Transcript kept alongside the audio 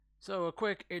So a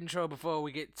quick intro before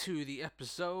we get to the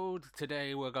episode.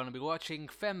 Today we're going to be watching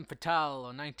Femme, Fatale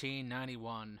on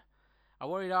 1991. A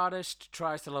worried artist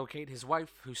tries to locate his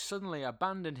wife who suddenly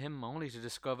abandoned him only to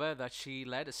discover that she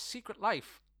led a secret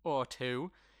life, or two.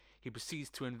 He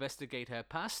proceeds to investigate her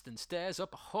past and stares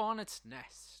up a hornet's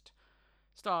nest.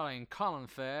 Starring Colin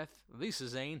Firth, Lisa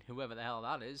Zane, whoever the hell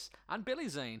that is, and Billy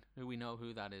Zane, who we know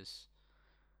who that is.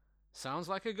 Sounds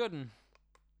like a good one.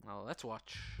 Well, let's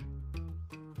watch.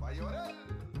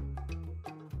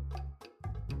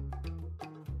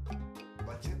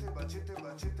 Bachete, bachete,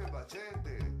 bachete,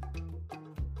 bachete.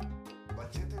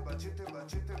 Bachete, bachete,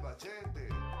 bachete, bachete.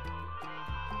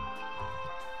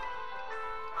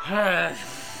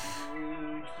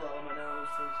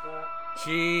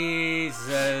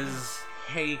 Jesus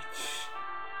H.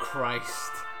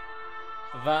 Christ.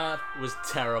 That was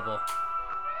terrible.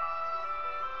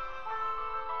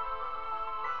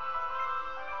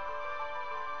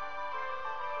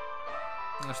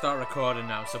 I'm going to start recording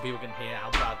now so people can hear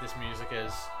how bad this music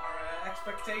is. Our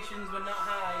expectations were not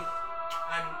high,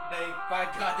 and they, by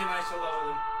God, they managed to lower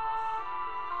them.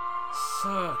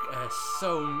 Suck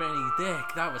so many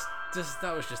dick. That was just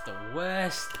the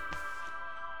worst.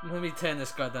 Let me turn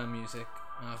this goddamn music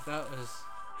off. That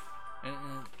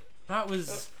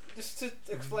was Just to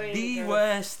explain the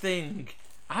worst thing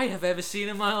I have ever seen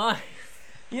in my life.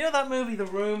 You know that movie, The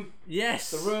Room? Yes.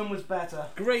 The Room was better.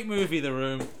 Great movie, The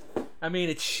Room. I mean,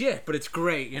 it's shit, but it's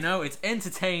great, you know? It's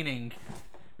entertaining.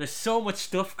 There's so much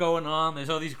stuff going on. There's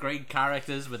all these great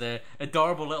characters with their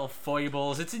adorable little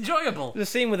foibles. It's enjoyable. The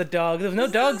scene with a dog. There was no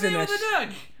dogs in this. With a dog.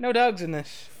 No dogs in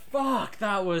this. Fuck,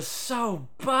 that was so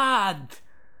bad.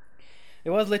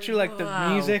 It was literally like the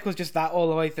Wow. music was just that all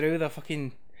the way through. The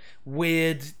fucking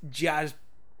weird jazz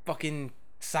fucking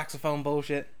saxophone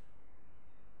bullshit.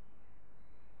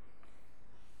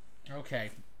 Okay.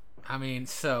 I mean,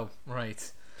 so,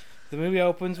 right. The movie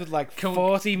opens with like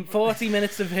 40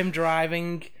 minutes of him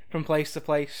driving from place to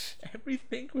place.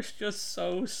 Everything was just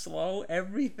so slow.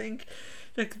 Everything.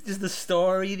 Like, just the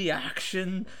story, the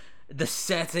action, the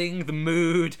setting, the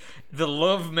mood, the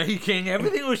love making.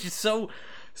 Everything was just so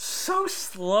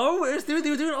slow. They were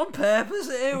doing it on purpose.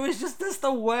 It was just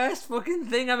the worst fucking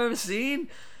thing I've ever seen.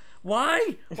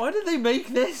 Why? Why did they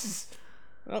make this?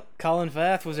 Well, Colin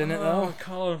Firth was in it though.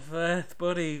 Colin Firth,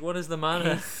 buddy. What is the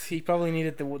matter? He probably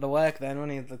needed the work then,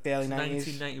 when he like the early 90s.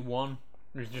 1991.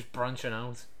 He was just branching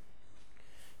out.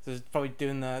 So he's probably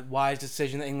doing the wise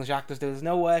decision that English actors do. There's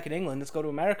no work in England. Let's go to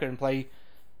America and play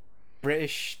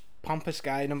British pompous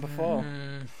guy number 4.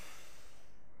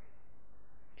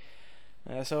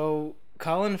 So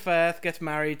Colin Firth gets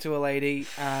married to a lady,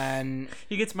 and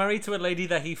He gets married to a lady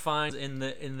that he finds in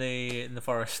the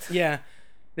forest. yeah,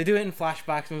 they do it in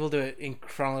flashbacks, and we'll do it in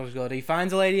chronological order. He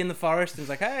finds a lady in the forest and is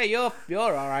like, "Hey, you're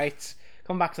all right.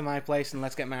 Come back to my place and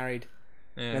let's get married."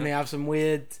 Yeah. Then they have some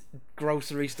weird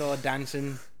grocery store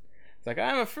dancing. It's like,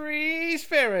 I'm a free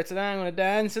spirit and I'm going to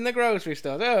dance in the grocery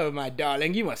store. Oh, my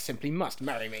darling, you must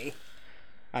marry me.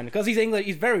 And because he's English,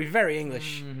 he's very, very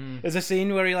English. Mm-hmm. There's a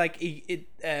scene where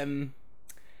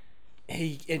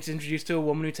he's introduced to a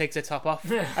woman who takes her top off.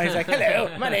 And he's like,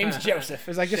 hello, my name's Joseph.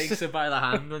 It's like, Shakes just her by the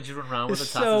hand when she run around with the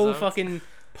it's tatters so out. fucking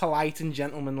polite and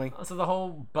gentlemanly. So the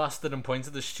whole bastard and point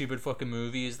of the stupid fucking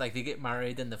movie is like they get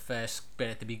married in the first bit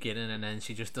at the beginning, and then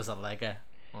she just does a legger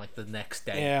like the next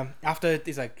day. Yeah, after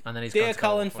he's like, And then he's dear gone to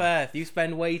Colin go Firth, you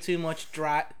spend way too much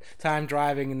time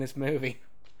driving in this movie.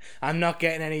 I'm not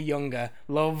getting any younger.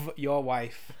 Love, your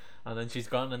wife. And then she's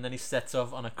gone, and then he sets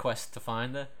off on a quest to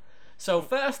find her. So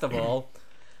first of all,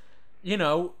 you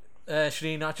know, should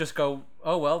he not just go,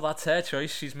 oh well, that's her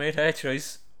choice, she's made her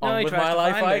choice, No, on he with tries my to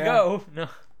life find I her, go. No,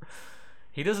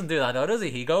 he doesn't do that though, does he?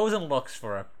 He goes and looks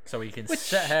for her so he can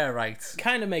set her right.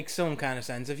 Kind of makes some kind of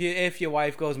sense. If your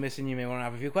wife goes missing, you may want to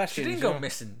have a few She questions. didn't go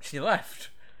missing, she left.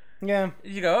 Yeah,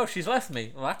 You go, oh, she's left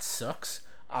me. Well, that sucks.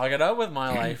 I'll get on with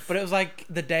my life. but it was like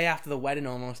the day after the wedding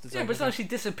almost. Yeah, but it's not she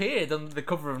disappeared on the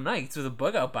cover of Night with a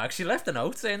bug out bag. She left a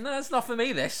note saying, no, it's not for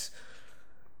me, this.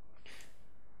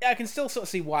 Yeah, I can still sort of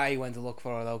see why he went to look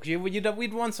for her though, because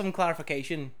we'd want some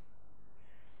clarification,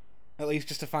 at least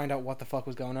just to find out what the fuck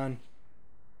was going on.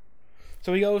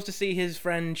 So he goes to see his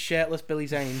friend shirtless Billy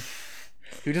Zane,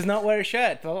 who does not wear a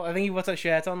shirt though. I think he puts a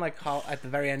shirt on like at the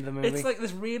very end of the movie. It's like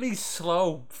this really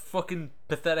slow, fucking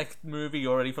pathetic movie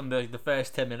already from the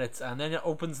first 10 minutes, and then it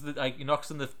opens he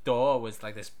knocks on the door with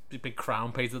like this big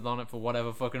crown painted on it for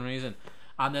whatever fucking reason,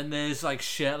 And then there's like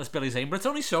shirtless Billy Zane, but it's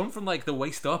only shown from like the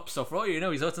waist up. So for all you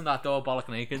know, he's out in that door bollock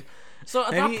naked. So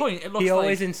at that point, it looks like he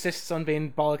always insists on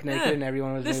being bollock naked in every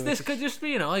one of his movies. This could just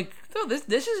be, you know, like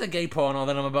this is a gay porno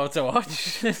that I'm about to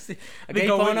watch. A gay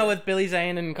porno with Billy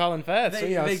Zane and Colin Firth.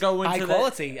 They go into high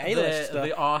quality A-list stuff.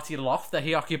 The arty loft that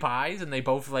he occupies, and they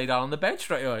both lay down on the bed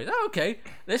straight away. Oh, okay,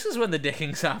 this is when the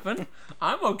dickings happen.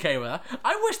 I'm okay with that.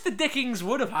 I wish the dickings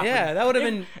would have happened. Yeah, that would have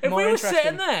been if more we were interesting.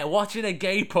 sitting there watching a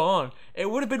gay porn,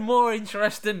 it would have been more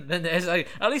interesting than this. Like,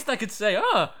 at least I could say,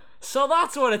 oh, so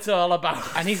that's what it's all about.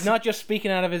 And he's not just speaking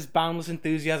out of his boundless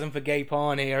enthusiasm for gay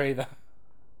porn here either.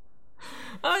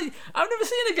 I've never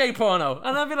seen a gay porno,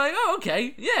 and I'd be like, oh,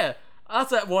 okay, yeah,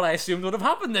 that's what I assumed would have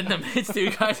happened in them. It's two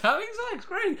guys having sex,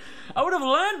 great. I would have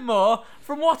learned more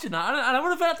from watching that, and I would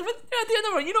have felt, at the end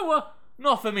of it, you know what?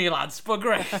 Not for me, lads, but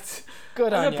great.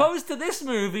 Good on As you. opposed to this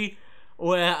movie,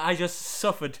 where I just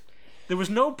suffered. There was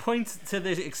no point to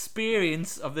the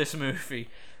experience of this movie.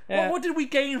 Yeah. What did we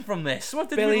gain from this? What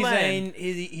did Billy we learn? Zane,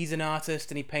 he's an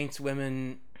artist and he paints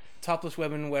women, topless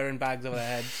women wearing bags over their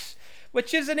heads,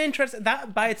 which is an interest.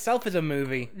 That by itself is a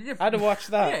movie. I'd have watched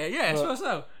that. Yeah, I suppose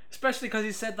so. Especially because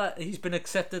he said that he's been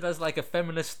accepted as like a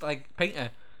feminist like painter.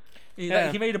 He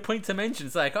made a point to mention,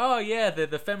 it's like, oh yeah,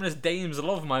 the feminist dames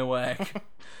love my work.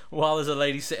 While there's a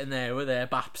lady sitting there with her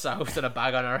baps out and a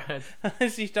bag on her head.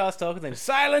 She starts talking to him.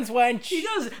 Silence, wench! She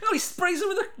does. No, he sprays her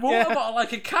with a water bottle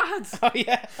like a cat. Oh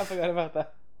yeah, I forgot about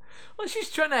that. Well, she's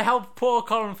trying to help poor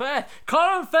Colin Firth.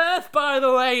 Colin Firth, by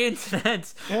the way,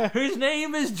 internet, whose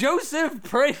name is Joseph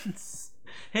Prince.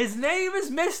 His name is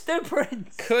Mr.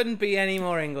 Prince. Couldn't be any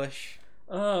more English.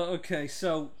 Oh, okay,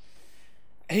 so...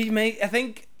 I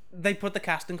think they put the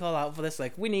casting call out for this,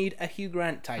 like, we need a Hugh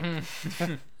Grant type.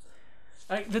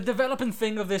 Like, the developing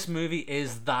thing of this movie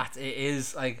is that it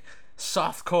is like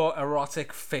softcore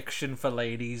erotic fiction for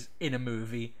ladies in a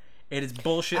movie. It is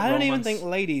bullshit. I don't romance. even think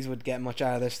ladies would get much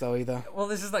out of this though either. Well,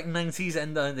 this is like 90s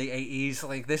and the 80s.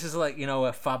 Like, this is like, you know,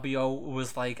 where Fabio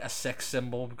was like a sex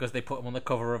symbol because they put him on the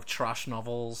cover of trash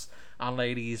novels, and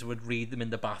ladies would read them in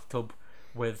the bathtub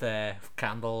with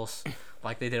candles,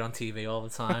 like they did on TV all the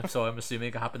time. So I'm assuming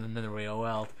it happened in the real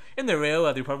world. In the real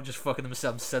world, they were probably just fucking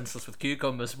themselves senseless with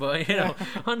cucumbers. But, you know,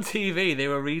 on TV, they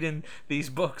were reading these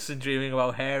books and dreaming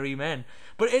about hairy men.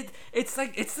 But it's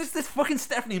just this fucking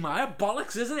Stephanie Meyer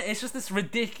bollocks, isn't it? It's just this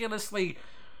ridiculously...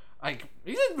 Like,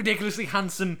 he's a ridiculously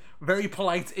handsome, very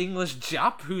polite English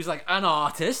Jap who's like an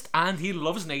artist and he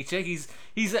loves nature. He's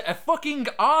a fucking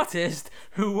artist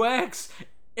who works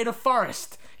in a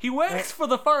forest. He works for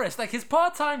the forest. Like, his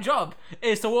part-time job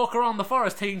is to walk around the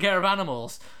forest taking care of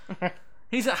animals.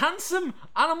 He's a handsome,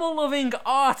 animal-loving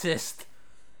artist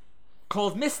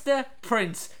called Mr.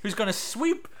 Prince, who's going to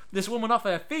sweep this woman off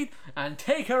her feet and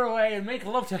take her away and make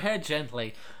love to her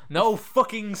gently. No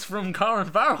fuckings from Colin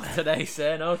Firth today,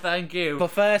 sir. No, thank you. But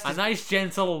first, a nice,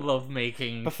 gentle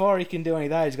love-making. Before he can do any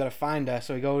of that, he's got to find her.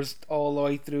 So he goes all the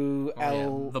way through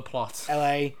the plot.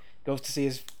 LA. Goes to see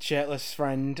his shirtless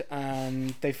friend,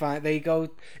 and in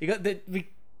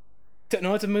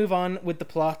order to move on with the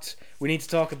plot, we need to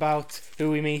talk about who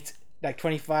we meet like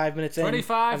 25 minutes in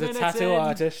as a tattoo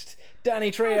artist, Danny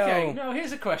Trejo. Okay, no,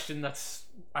 here's a question that's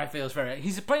I feel is very...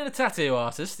 He's playing a tattoo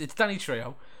artist. It's Danny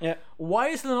Trejo. Yeah. Why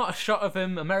is there not a shot of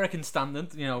him, American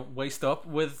standard, you know, waist up,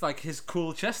 with like his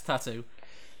cool chest tattoo?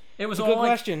 It was all good like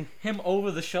question. Him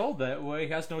over the shoulder where he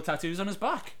has no tattoos on his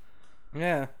back.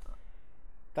 Yeah.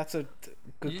 That's a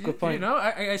good point. You know,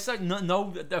 I said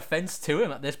no offense to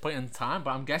him at this point in time,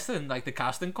 but I'm guessing like the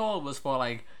casting call was for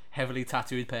like heavily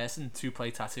tattooed person to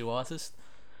play tattoo artist,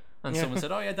 and someone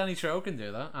said, "Oh yeah, Danny Trejo can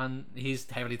do that," and he's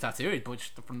heavily tattooed, but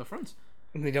from the front.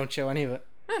 And they don't show any of it.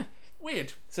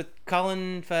 Weird. So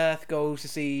Colin Firth goes to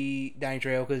see Danny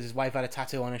Trejo because his wife had a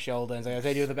tattoo on her shoulder, and he's like, "I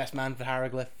said you're the best man for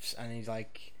hieroglyphs," and he's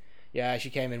like, "Yeah, she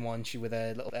came in once. She with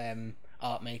a little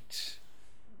art mate."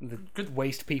 The good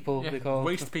waste people, they call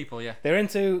waste people. Yeah, they're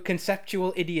into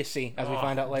conceptual idiocy, as we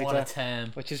find out later. What a term!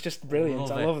 Which is just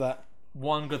brilliant. I love that.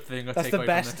 One good thing that's the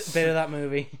best bit of that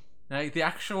movie. Like, the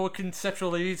actual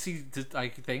conceptual idiocy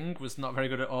thing was not very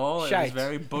good at all. Shite. It was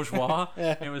very bourgeois.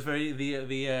 It was very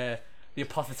the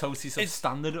apotheosis of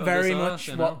standard. Very of this much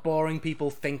art, what boring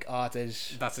people think art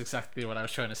is. That's exactly what I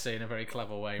was trying to say in a very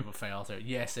clever way, but failed to.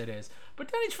 Yes, it is.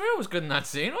 But Danny Trejo was good in that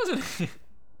scene, wasn't he?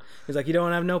 He's like, you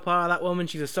don't have no part of that woman,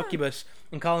 she's a succubus.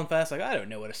 And Colin Firth's like, I don't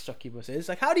know what a succubus is.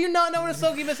 Like, how do you not know what a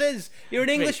succubus is? You're an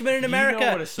Englishman in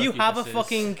America. You have a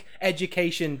fucking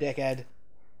education, dickhead.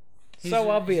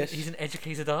 Obvious. He's an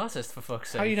educated artist, for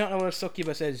fuck's sake. How do you not know what a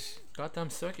succubus is?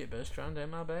 Goddamn succubus trying to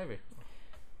my baby.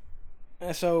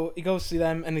 So he goes to see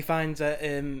them and he finds that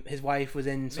his wife was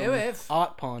in some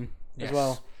art porn as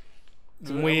well.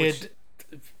 Some weird.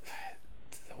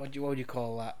 What would you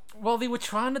call that? Well, they were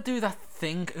trying to do that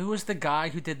thing. Who was the guy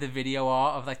who did the video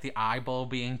art of like the eyeball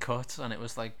being cut, and it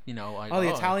was like, you know, like,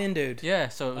 the Italian dude. Yeah,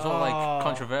 so it was all like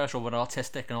controversial but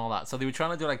autistic and all that. So they were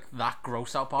trying to do like that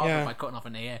gross out part by cutting off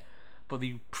an ear, but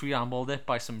they preambled it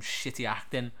by some shitty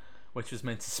acting, which was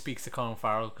meant to speak to Colin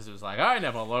Farrell because it was like, I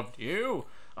never loved you.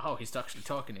 Oh, he's actually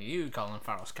talking to you, Colin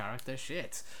Farrell's character.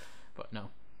 Shit, but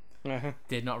no,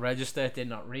 did not register, did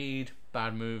not read.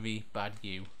 Bad movie, bad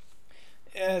you.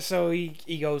 So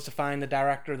he goes to find the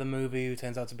director of the movie, who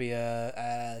turns out to be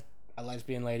a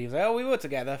lesbian lady. He's like, oh, we were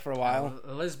together for a while.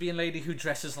 A lesbian lady who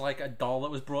dresses like a doll that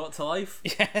was brought to life.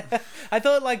 Yeah, I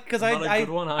thought like because I was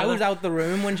either. out the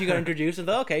room when she got introduced and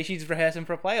thought, okay, she's rehearsing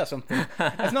for a play or something.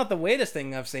 That's not the weirdest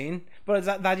thing I've seen, but is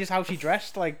that just how she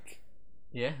dressed? Like,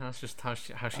 yeah, that's just how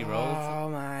she rolled. Oh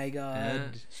my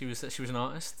god, she was an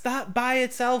artist. That by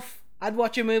itself, I'd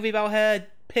watch a movie about her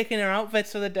picking her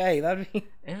outfits for the day. That'd be.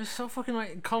 It was so fucking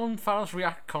like Colin Firth's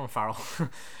reaction,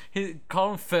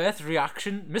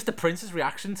 Mr. Prince's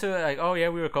reaction to it, like, oh yeah,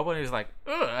 we were a couple, and he was like,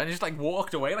 ugh, and he just like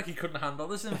walked away like he couldn't handle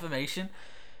this information.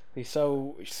 He's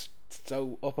so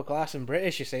upper class and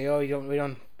British, you see. Oh, we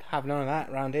don't have none of that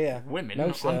around here. Women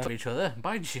onto each other.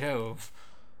 By Jove.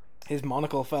 His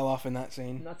monocle fell off in that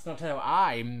scene. That's not how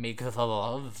I make the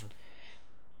love.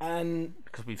 And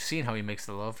because we've seen how he makes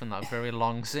the love in that very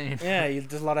long scene. Yeah,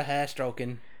 there's a lot of hair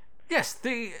stroking. Yes,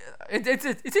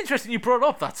 it's interesting you brought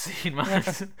up that scene, man,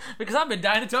 because I've been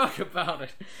dying to talk about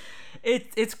it.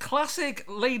 It's classic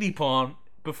lady porn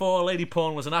before lady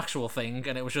porn was an actual thing,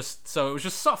 and it was just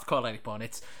softcore lady porn.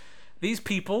 It's these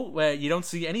people where you don't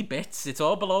see any bits. It's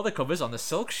all below the covers on the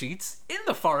silk sheets in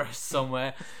the forest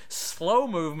somewhere. Slow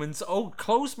movements,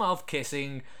 closed mouth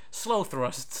kissing, slow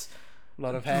thrusts. A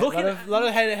lot of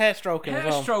hair stroking.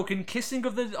 Hair stroking, kissing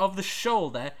of the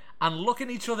shoulder, and looking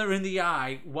each other in the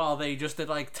eye while they just did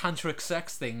like tantric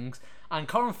sex things. And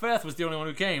Colin Firth was the only one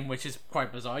who came, which is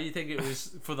quite bizarre. You think it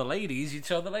was for the ladies, you'd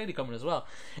show the lady coming as well.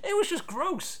 It was just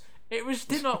gross.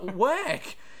 Did not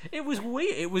work. It was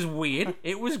weird. It was weird.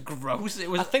 It was gross.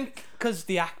 It was. I think because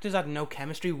the actors had no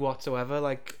chemistry whatsoever.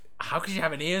 Like, how could you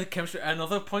have any chemistry?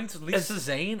 Another point, Lisa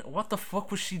Zane. What the fuck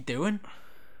was she doing?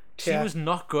 She was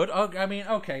not good. Oh, I mean,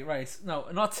 okay, right. No,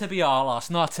 not to be all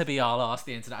lost. Not to be all lost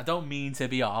the internet. I don't mean to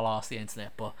be all lost the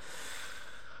internet, but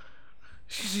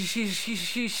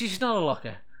she's not a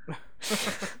looker.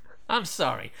 I'm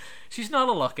sorry. She's not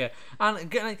a looker. And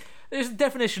there's a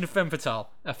definition of femme fatale.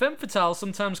 A femme fatale,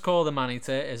 sometimes called a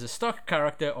man-eater, is a stock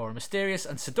character or a mysterious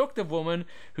and seductive woman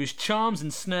whose charms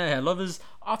ensnare her lovers,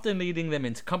 often leading them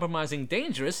into compromising,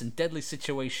 dangerous, and deadly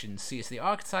situations. See, it's the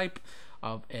archetype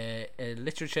of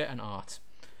literature and art.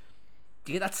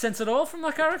 Do you get that sense at all from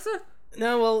that character?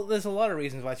 No, well, there's a lot of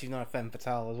reasons why she's not a femme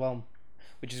fatale as well,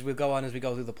 which is we'll go on as we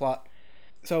go through the plot.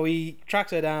 So he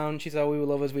tracks her down. She said, we were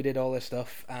lovers, we did all this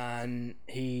stuff, and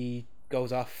he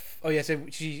goes off. Oh yeah, so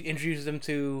she introduces him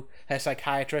to her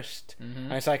psychiatrist,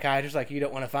 and her psychiatrist's like, you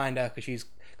don't want to find her because she's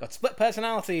got split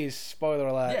personalities. Spoiler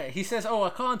alert. Yeah, he says, I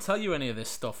can't tell you any of this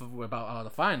stuff about how to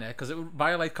find her because it would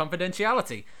violate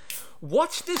confidentiality.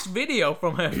 Watch this video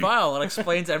from her file that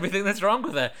explains everything that's wrong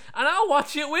with her, and I'll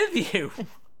watch it with you.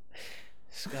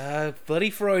 Bloody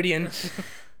Freudian.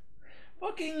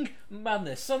 Fucking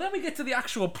madness. So then we get to the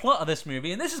actual plot of this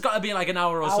movie, and this has got to be like an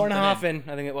hour or something. Hour and a half in,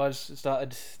 I think it was. It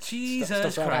started.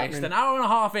 Jesus Christ. An hour and a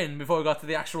half in before we got to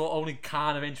the actual only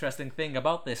kind of interesting thing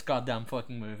about this goddamn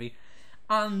fucking movie.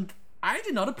 And I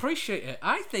did not appreciate it.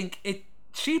 I think it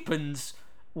cheapens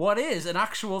what is an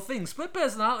actual thing. Split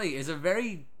personality is a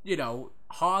very,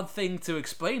 hard thing to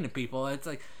explain to people. It's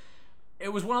like,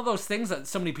 it was one of those things that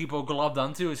so many people globbed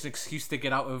onto as an excuse to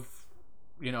get out of,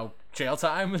 jail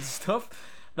time and stuff.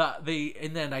 That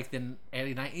in the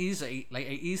early 90s,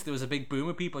 late 80s, there was a big boom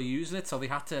of people using it, so they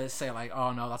had to say like,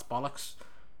 oh no, that's bollocks.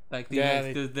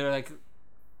 They're like,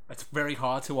 it's very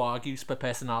hard to argue split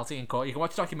personality in court. You can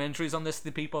watch documentaries on this,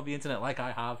 the people of the internet, like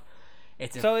I have.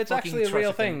 It's actually a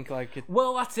real thing.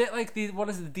 Well, that's it. Like what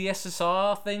is it, the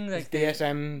DSSR thing? Like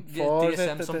DSM-4,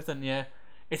 DSM something. Yeah,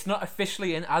 it's not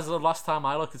officially in. As of the last time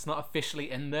I looked, it's not officially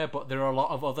in there. But there are a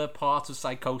lot of other parts of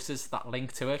psychosis that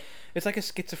link to it. It's like a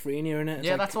schizophrenia, isn't it?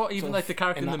 It's that's what even like the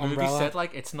character in the movie said.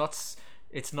 Like it's not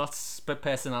split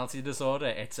personality disorder.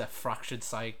 It's a fractured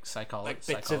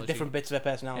psychology. Like different bits of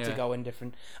her personality go in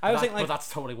different. But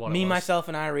that's totally what me, myself,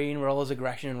 and Irene, where all his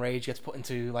aggression and rage gets put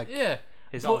into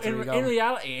his alter ego. In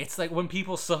reality, it's like when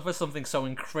people suffer something so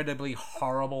incredibly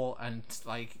horrible and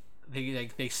like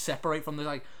they separate from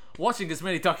the watching as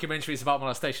many documentaries about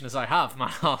molestation as I have,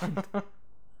 man.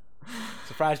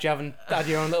 Surprised you haven't had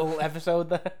your own little episode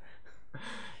there.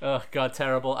 Oh god,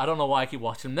 terrible. I don't know why I keep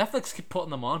watching them. Netflix keep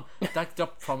putting them on. That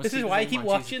This is why I keep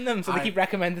watching them, so they keep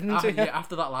recommending them to you. Yeah,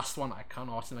 after that last one, I can't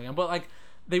watch them again. But like,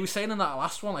 they were saying in that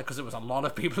last one, like, because it was a lot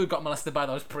of people who got molested by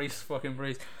those fucking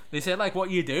priests. They said like, what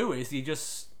you do is you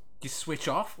switch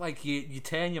off, like you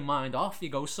turn your mind off, you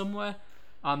go somewhere,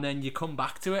 and then you come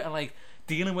back to it, and like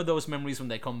dealing with those memories when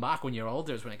they come back when you're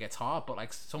older is when it gets hard. But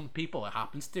like some people it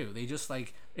happens to, they just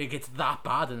like, it gets that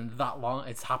bad and that long,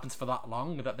 it happens for that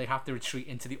long that they have to retreat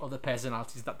into the other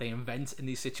personalities that they invent in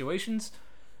these situations.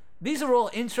 These are all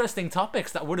interesting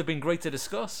topics that would have been great to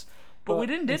discuss, but we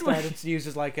didn't, did we? It's used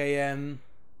as like a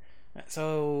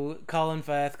so Colin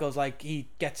Firth goes, like, he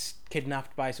gets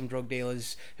kidnapped by some drug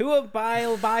dealers who are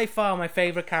by far my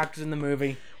favourite characters in the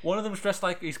movie. One of them's dressed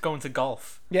like he's going to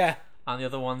golf. Yeah. And the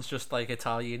other one's just like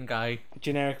Italian guy.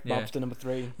 Generic mobster number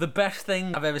 3. The best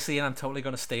thing I've ever seen, I'm totally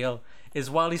going to steal, is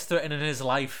while he's threatening his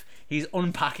life, he's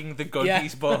unpacking the gun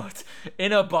he's bought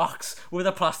in a box with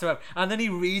a plaster wrap, and then he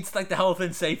reads like the health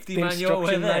and safety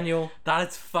manual.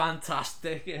 That's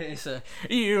fantastic. It's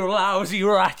you lousy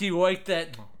rat, you wait there.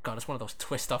 Oh god, it's one of those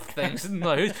twist off things.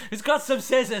 Who's got some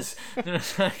scissors?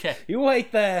 Okay. You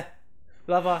wait there.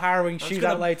 We'll have a harrowing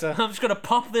shootout later. I'm just gonna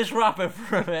pop this wrapper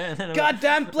for a minute.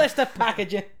 Goddamn blister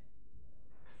packaging.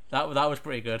 That was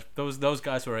pretty good. Those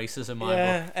guys were aces in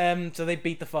my book. So they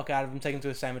beat the fuck out of him, take him to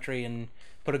a cemetery, and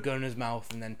put a gun in his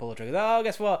mouth, and then pull the trigger. Oh,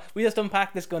 guess what? We just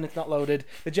unpacked this gun. It's not loaded.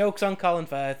 The joke's on Colin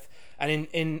Firth, and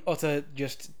in utter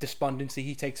just despondency,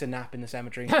 he takes a nap in the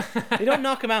cemetery. They don't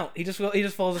knock him out. He just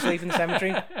falls asleep in the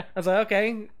cemetery. I was like,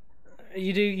 okay.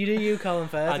 You do, Colin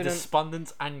Firth. A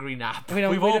despondent, angry nap.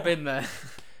 We've all been there.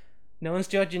 No one's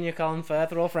judging you, Colin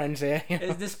Firth. We're all friends here. You know?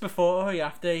 Is this before or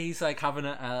after he's like having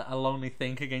a lonely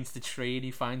think against a tree and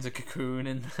he finds a cocoon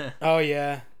in there? Oh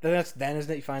yeah, that's then, isn't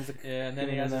it? He finds the and then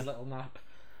he has his little nap.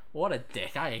 What a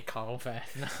dick! I hate Colin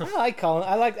Firth. I like Colin.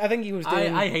 I think he was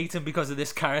doing. I hate him because of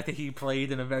this character he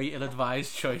played in a very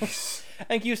ill-advised choice. I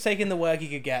think he was taking the work he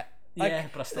could get.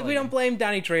 Like, but I still we don't blame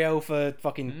Danny Trejo for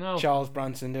fucking Charles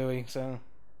Bronson, do we? So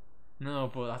no,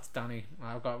 but that's Danny.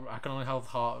 I can only hold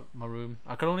my room.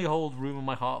 I can only hold room in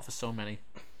my heart for so many.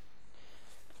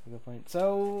 Good point.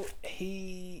 So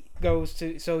he goes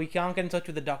to. So he can't get in touch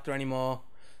with the doctor anymore.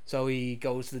 So he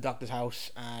goes to the doctor's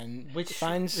house and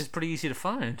is pretty easy to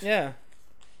find. Yeah.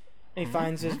 He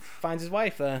finds his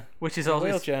wife there, which is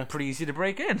also pretty easy to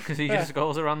break in because he just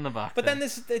goes around the back. But then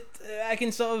I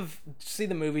can sort of see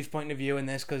the movie's point of view in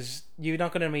this, because you're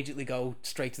not going to immediately go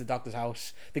straight to the doctor's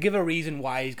house. They give a reason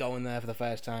why he's going there for the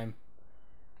first time,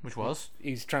 which was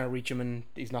he's trying to reach him and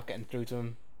he's not getting through to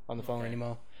him on the phone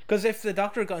anymore. Because if the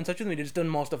doctor had got in touch with him, he'd just done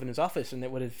more stuff in his office and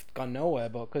it would have gone nowhere.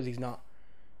 But because he's not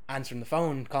answering the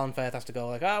phone, Colin Firth has to go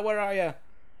like, where are you,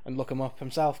 and look him up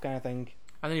himself, kind of thing.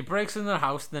 And then he breaks into the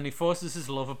house, and then he forces his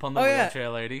love upon the wheelchair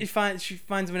lady. She finds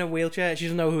him in a wheelchair. She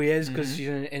doesn't know who he is because she's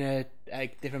in a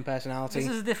different personality. This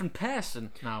is a different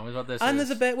person now, is what this is. And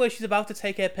there's a bit where she's about to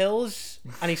take her pills,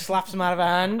 and he slaps them out of her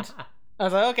hand. I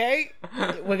was like, okay,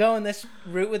 we're going this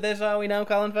route with this, are we now,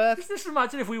 Colin Firth? Just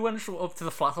imagine if we went up to the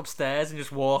flat upstairs and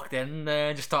just walked in there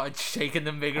and just started shaking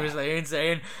them vigorously and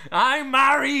saying, I'm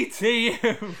married to you.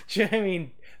 Do you know what I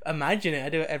mean? Imagine it. I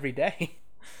do it every day.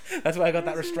 That's why I got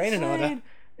that restraining order.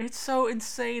 It's so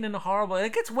insane and horrible.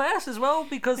 It gets worse as well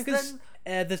because then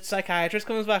the psychiatrist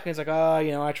comes back and he's like,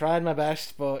 I tried my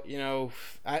best, but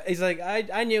he's like,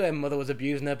 I knew her mother was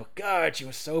abusing her, but God, she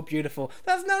was so beautiful.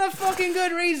 That's not a fucking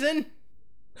good reason.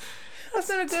 That's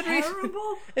not a good reason.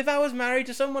 If I was married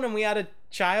to someone and we had a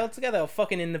child together, or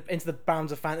fucking into the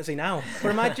bounds of fantasy now.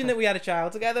 But imagine that we had a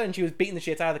child together and she was beating the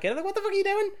shit out of the kid. I'm like, what the fuck are you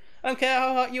doing? I don't care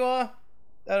how hot you are.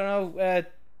 I don't know,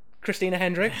 Christina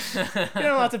Hendricks. You're not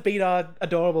allowed to beat our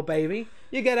adorable baby.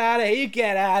 You get out of here. You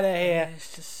get out of here.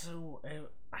 It's just so.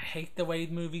 I hate the way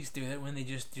movies do it when they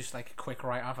just like a quick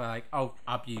write off, like,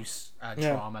 abuse,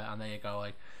 trauma, and there you go.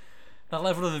 Like that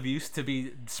level of abuse to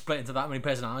be split into that many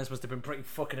personalities must have been pretty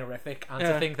fucking horrific. And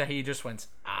to think that he just went,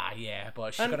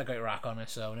 but she's got a great rack on her,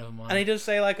 so never mind. And he does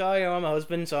say like, I'm a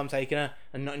husband, so I'm taking her,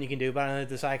 and nothing you can do about it.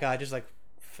 The psychiatrist like,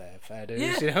 fair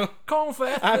dues, Colin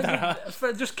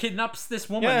Firth just kidnaps this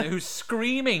woman who's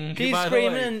screaming. She's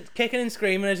screaming and kicking and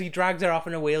screaming as he drags her off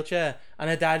in a wheelchair, and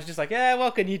her dad's just like,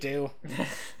 what can you do?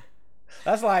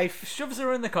 That's life. Shoves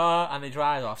her in the car and they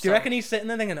drive off. Do you reckon he's sitting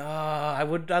there thinking,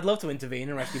 I'd love to intervene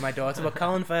and rescue my daughter, but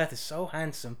Colin Firth is so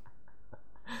handsome.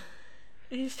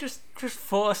 He's just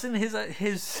forcing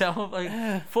his self,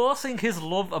 like forcing his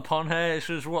love upon her. Is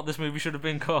just what this movie should have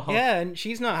been called. Yeah, and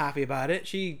she's not happy about it.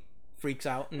 She freaks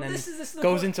out and then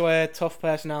goes into a tough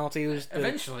personality who's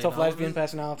the tough lesbian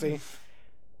personality.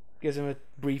 Gives him a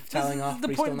brief telling off. The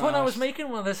point I was making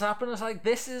when this happened is like,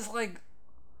 this is like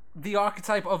the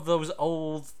archetype of those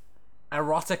old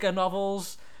erotica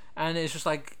novels, and it's just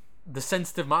like the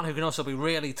sensitive man who can also be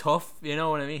really tough. You know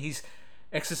what I mean? He's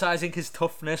exercising his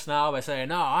toughness now by saying,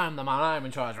 "No, I'm the man. I'm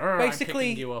in charge." Basically,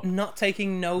 I'm picking you up. not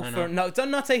taking no for no.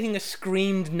 Not taking a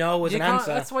screamed no as an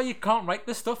answer. That's why you can't write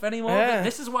this stuff anymore. Yeah.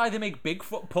 This is why they make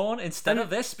Bigfoot porn instead of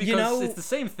this, because it's the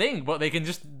same thing, but they can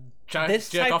just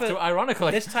jerk off to it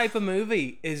ironically. This type of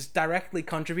movie is directly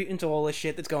contributing to all this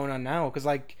shit that's going on now, because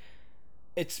like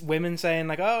it's women saying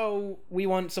like, "Oh, we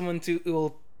want someone who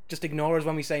will just ignore us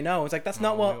when we say no." It's like that's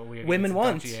not what women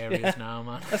want. Now,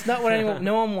 man. That's not what anyone.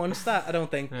 No one wants that. I don't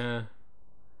think. Yeah.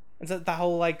 It's that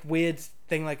whole like weird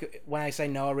thing, like when I say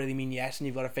no, I really mean yes, and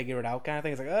you've got to figure it out kind of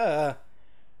thing. It's like,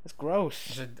 it's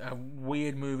gross. It's a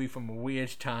weird movie from a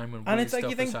weird time, and it's like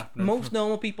you think most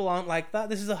normal people aren't like that.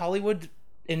 This is a Hollywood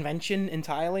invention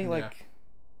entirely. Like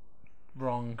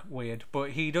wrong, weird.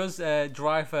 But he does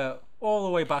drive her all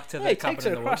the way back to the he cabin takes her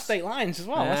in the across woods. state lines as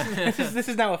well. Yeah. This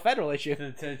is now a federal issue.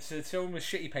 To show him with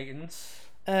shitty patents.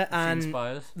 And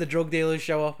inspires. the drug dealers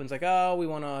show up and it's like, "Oh, we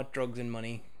want our drugs and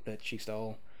money that she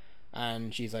stole."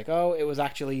 And she's like, "Oh, it was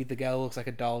actually the girl who looks like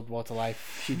a doll brought to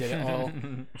life. She did it all."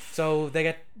 So they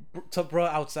get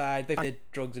brought outside. They did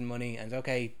drugs and money, and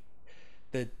okay,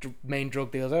 the main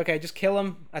drug dealers, okay, just kill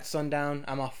him at sundown.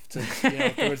 I'm off to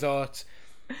the resort.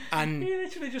 And he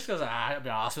literally just goes, "I don't be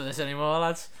arsed with this anymore,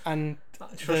 lads. And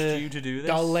I trust you to do this."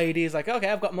 Doll lady is like, "Okay,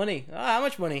 I've got money. Oh, how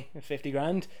much money? 50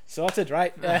 grand. Sorted,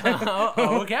 right?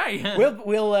 Okay.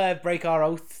 We'll break our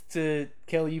oath to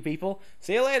kill you people.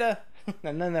 See you later."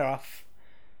 And then they're off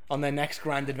on their next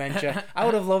grand adventure. I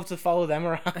would have loved to follow them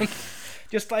around,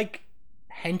 just like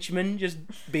henchmen, just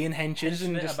being henches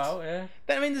and just about. Yeah.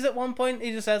 But I mean, there's at one point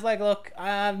he just says like, "Look, I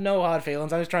have no hard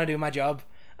feelings. I'm just trying to do my job."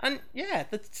 And yeah,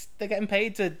 they're getting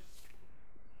paid to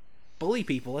bully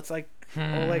people. It's like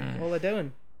all they're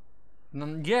doing.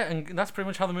 Yeah, and that's pretty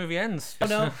much how the movie ends. Oh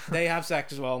no, they have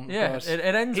sex as well. Yeah,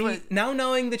 it ends with now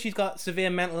knowing that she's got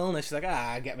severe mental illness. She's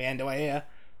like, get me end away here.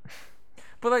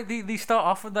 But like they start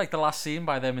off with like the last scene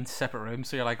by them in separate rooms,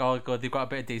 so you're like, "Oh god, they've got a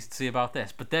bit of decency about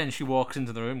this." But then she walks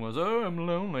into the room, goes, "Oh, I'm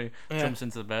lonely," jumps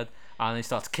into the bed, and he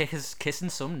starts kissing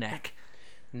some neck.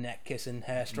 Neck kissing,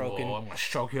 hair stroking. Oh, I'm gonna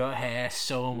stroke your hair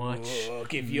so much. Oh,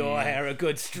 give your hair a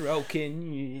good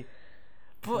stroking.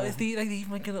 But they even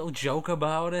make a little joke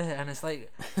about it, and it's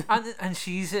like, and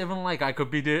she's even like, "I could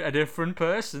be a different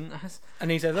person." And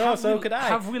he says, "Oh, so could I."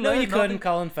 Have we No, learned you couldn't,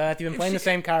 Colin Firth. You've been playing the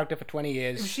same character for 20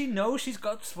 years. If she knows she's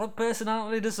got split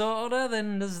personality disorder,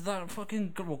 then does that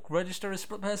fucking register as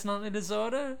split personality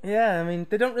disorder? Yeah, I mean,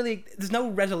 they don't really. There's no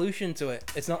resolution to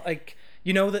it. It's not like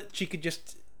that she could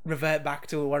just revert back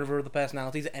to whatever other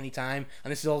personalities at any time,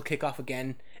 and this is all kick off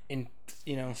again.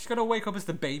 She's gonna wake up as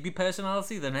the baby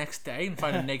personality the next day and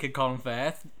find a naked Colin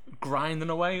Firth grinding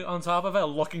away on top of her,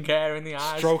 looking her in the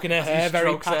eyes, stroking her hair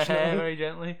very passionately, very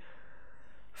gently.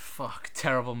 Fuck,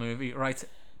 terrible movie. Right,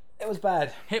 it was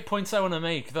bad. Hit points I want to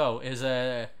make though is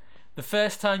the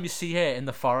first time you see her in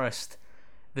the forest,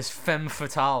 this Femme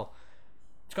Fatale.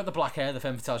 She's got the black hair, the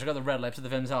Femme Fatale. She's got the red lips of the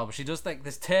Femme Fatale, but she does like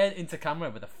this turn into camera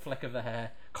with a flick of the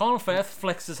hair. Colin Firth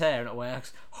flicks his hair and it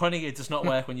works. Honey, it does not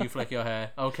work when you flick your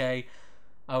hair. Okay,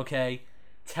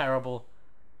 terrible.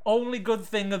 Only good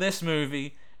thing of this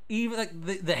movie, even like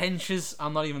the henches,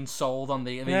 I'm not even sold on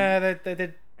the. Yeah, they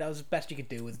did. That was the best you could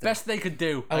do with best they could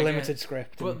do. A limited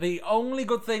script. But the only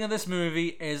good thing of this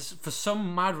movie is, for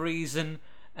some mad reason,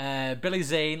 Billy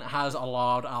Zane has a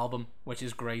loud album, which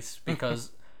is great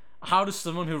because. How does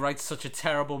someone who writes such a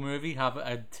terrible movie have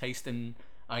a taste in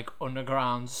like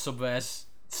underground, subversive,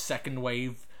 second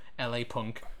wave LA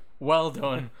punk? Well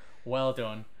done, well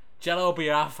done. Jello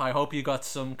Biafra, I hope you got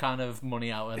some kind of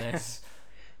money out of this.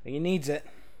 He needs it.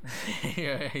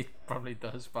 Yeah, he probably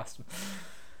does, bastard.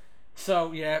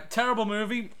 So yeah, terrible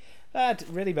movie.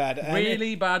 Really bad.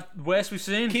 Really bad. Worst we've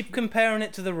seen. Keep comparing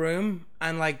it to The Room,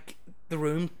 and like The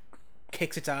Room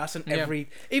kicks its ass in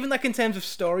even like in terms of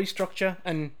story structure,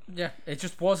 and it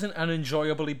just wasn't an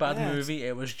enjoyably bad movie.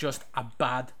 It was just a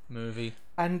bad movie,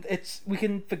 and we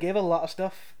can forgive a lot of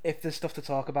stuff if there's stuff to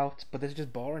talk about, but this is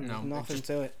just boring. There's nothing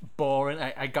to it. Boring.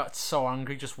 I got so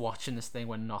angry just watching this thing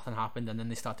when nothing happened, and then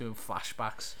they start doing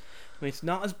flashbacks. I mean, it's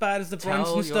not as bad as the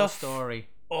Bronson stuff story,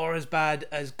 or as bad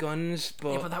as Guns,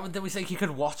 but that was like you could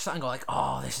watch that and go like,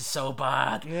 "Oh, this is so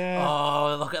bad." Yeah.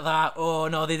 Oh, look at that. Oh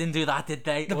no, they didn't do that, did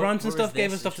they? The Bronson stuff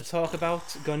gave us stuff to talk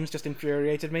about. Guns just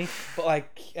infuriated me, but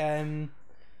like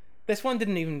this one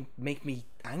didn't even make me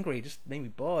angry. It just made me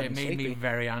bored. It made me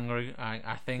very angry.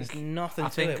 I think there's nothing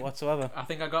to it whatsoever. I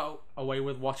think I got away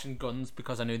with watching Guns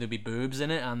because I knew there'd be boobs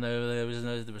in it, and there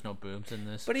was no boobs in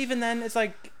this. But even then, it's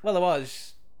like, well, there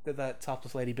was. that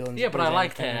topless lady Billy. Yeah, but I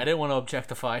liked her. I didn't want to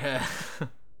objectify her.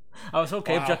 I was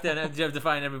okay Wow.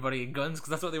 objectifying everybody in guns because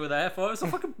that's what they were there for. It's a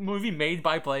fucking movie made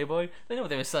by Playboy. They know what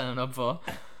they were signing up for.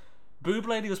 Boob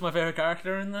Lady was my favourite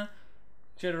character in there.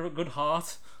 She had a good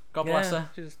heart. God bless her.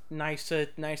 She's nice to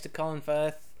Colin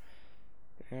Firth.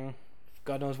 You know,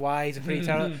 God knows why he's a pretty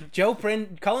terrible.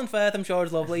 Colin Firth, I'm sure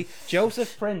is lovely.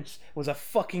 Joseph Prince was a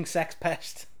fucking sex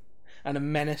pest and a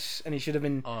menace, and he should have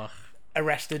been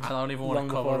arrested. I don't even want long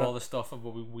to cover before all the stuff, but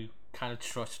we kind of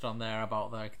touched on there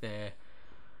about like the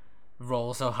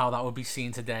roles of how that would be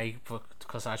seen today,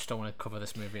 because I just don't want to cover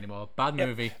this movie anymore. Bad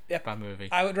movie. Yep. Bad movie.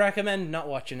 I would recommend not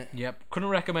watching it. Yep. Couldn't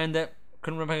recommend it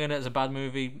as a bad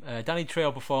movie. Danny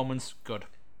Trejo performance, good.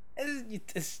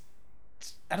 It's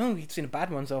I don't think you've seen a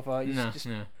bad one so far. No.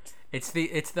 It's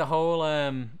the whole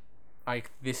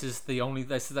like this is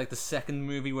like the second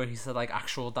movie where he's like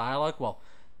actual dialogue. Well,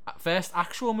 first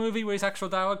actual movie where he's actual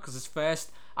dialogue, because his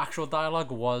first actual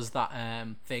dialogue was that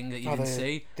thing that you didn't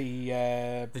see,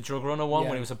 the drug runner one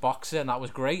when he was a boxer, and that was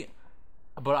great.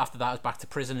 But after that, it's back to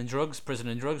prison and drugs. But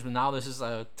now this is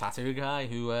a tattoo guy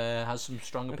who has some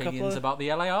strong opinions about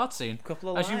the LA art scene,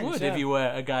 as you would if you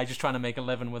were a guy just trying to make a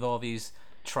living with all these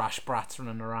trash brats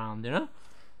running around, you know.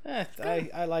 Yeah,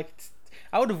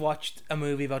 I would have watched a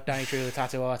movie about Danny Trejo, the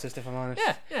tattoo artist, if I'm honest.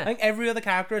 Yeah. I think every other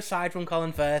character aside from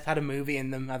Colin Firth had a movie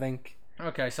in them, I think.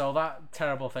 Okay, so that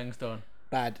terrible thing's done.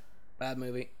 Bad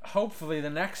movie. Hopefully the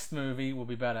next movie will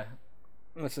be better.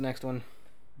 What's the next one?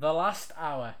 The Last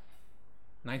Hour,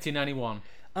 1991.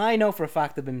 I know for a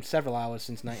fact there have been several hours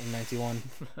since 1991.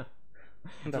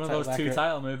 One of those two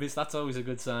title movies, that's always a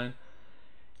good sign.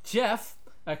 Jeff,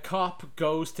 a cop,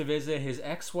 goes to visit his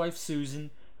ex-wife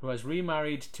Susan, who has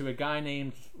remarried to a guy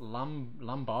named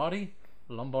Lombardi,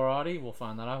 we'll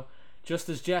find that out. Just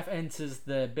as Jeff enters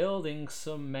the building,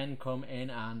 some men come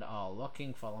in and are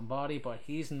looking for Lombardi, but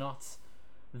he's not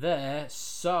there,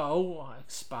 so I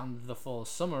expand the full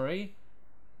summary.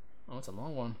 Oh, it's a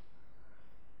long one.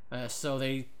 So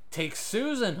they take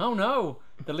Susan. Oh no!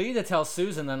 The leader tells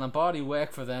Susan that Lombardi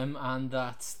worked for them and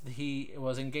that he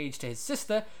was engaged to his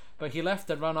sister, but he left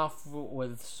and ran off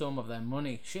with some of their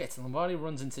money. Shit, Lombardi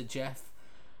runs into Jeff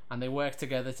and they work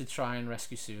together to try and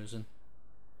rescue Susan.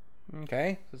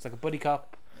 Okay, so it's like a buddy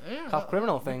cop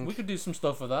criminal thing. We could do some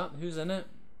stuff with that. Who's in it?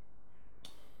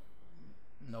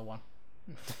 No one.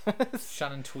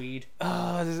 Shannon Tweed.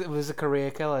 Oh, it was a career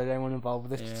killer. Anyone involved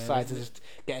with this decided to just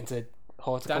get into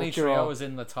horticulture. Danny Trejo was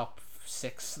in the top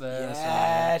 6 there.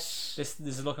 Yes. So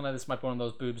this is looking like this might be one of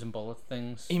those boobs and bullet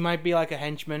things. He might be like a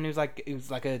henchman who's like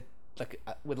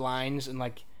with lines, and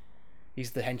like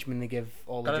he's the henchman they give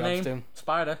all the jobs to.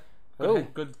 Spider.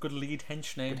 Good lead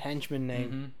hench name. Good henchman name.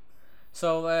 Mm-hmm.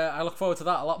 So I look forward to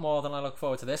that a lot more than I look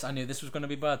forward to this. I knew this was going to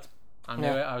be bad. I knew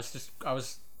it. I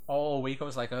was all week. I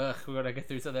was like, ugh, we gotta get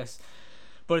through to this,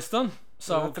 but it's done.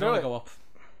 So we can only go up.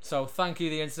 So thank you,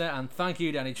 the internet, and thank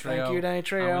you, Danny Trejo. Thank you, Danny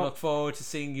Trejo. And we look forward to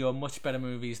seeing your much better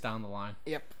movies down the line.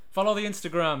 Yep. Follow the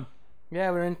Instagram.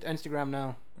 Yeah, we're in Instagram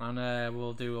now. And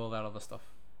we'll do all that other stuff.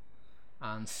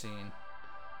 And scene.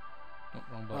 Oh,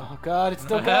 wrong button. Oh God, it's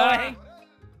still going.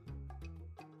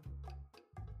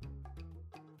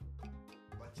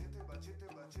 Bachete, bachete,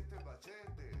 bachete,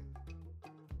 bachete.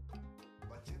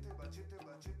 Bachete, bachete,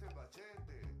 bachete, bachete.